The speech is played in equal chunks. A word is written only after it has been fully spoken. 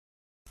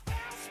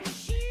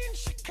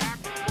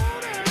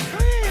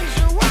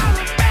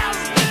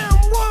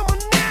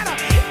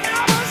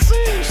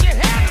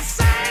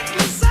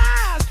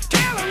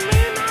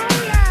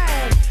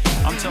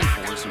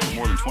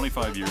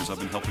years, I've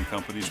been helping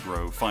companies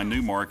grow, find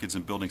new markets,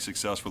 and building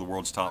success for the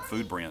world's top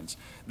food brands.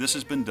 This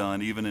has been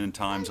done even in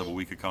times of a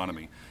weak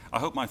economy. I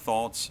hope my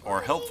thoughts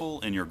are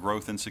helpful in your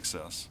growth and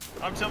success.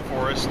 I'm Tim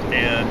Forrest,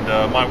 and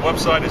my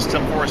website is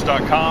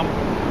timforrest.com.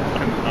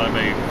 I'm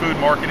a food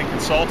marketing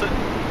consultant.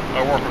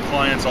 I work with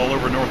clients all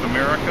over North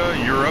America,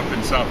 Europe,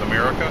 and South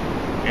America.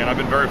 And I've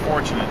been very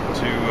fortunate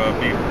to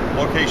be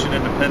location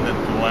independent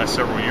for the last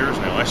several years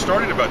now. I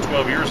started about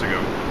 12 years ago.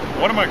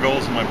 One of my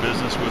goals in my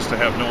business was to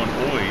have no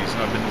employees,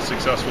 and I've been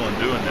successful in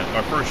doing that.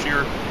 My first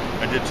year,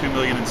 I did $2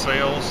 million in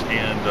sales,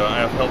 and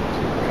I've helped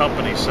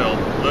companies sell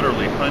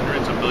literally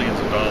hundreds of millions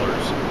of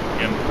dollars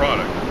in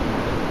product.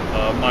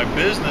 My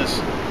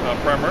business,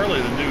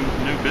 primarily the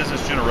new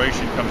business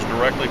generation, comes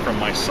directly from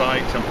my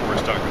site,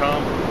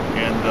 timforrest.com,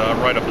 and I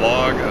write a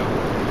blog,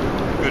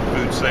 Good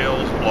Food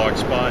Sales,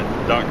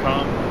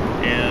 blogspot.com,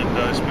 and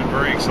it's been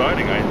very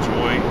exciting. I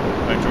enjoy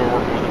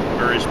working with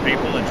various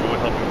people, enjoy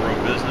helping grow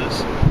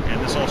business, and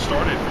this all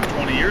started from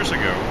 20 years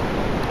ago,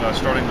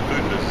 starting the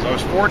food business. I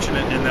was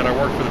fortunate in that I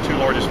worked for the two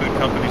largest food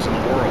companies in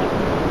the world.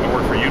 I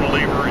worked for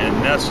Unilever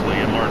and Nestle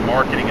and learned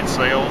marketing and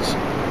sales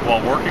while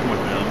working with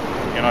them,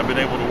 and I've been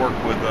able to work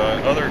with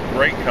other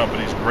great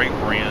companies, great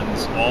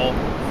brands, all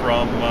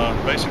from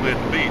basically at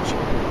the beach.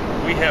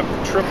 We have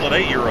triplet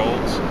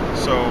 8-year-olds,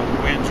 so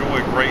we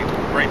enjoy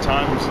great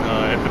times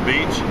at the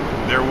beach.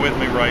 They're with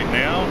me right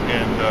now,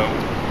 and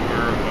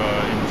we're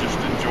just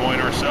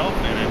enjoying ourselves,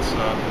 and it's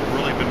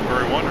really been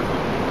very wonderful.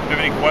 If you have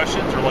any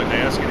questions or like to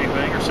ask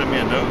anything or send me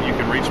a note, you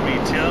can reach me,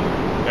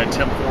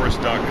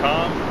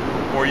 tim@timforrest.com,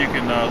 or you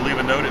can leave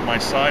a note at my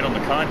site on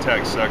the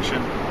contact section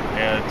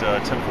at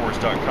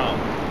timforrest.com.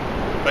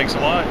 Thanks a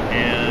lot,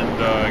 and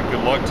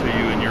good luck to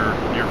you in your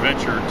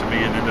venture to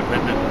be an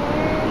independent,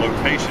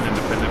 location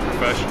independent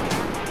professional.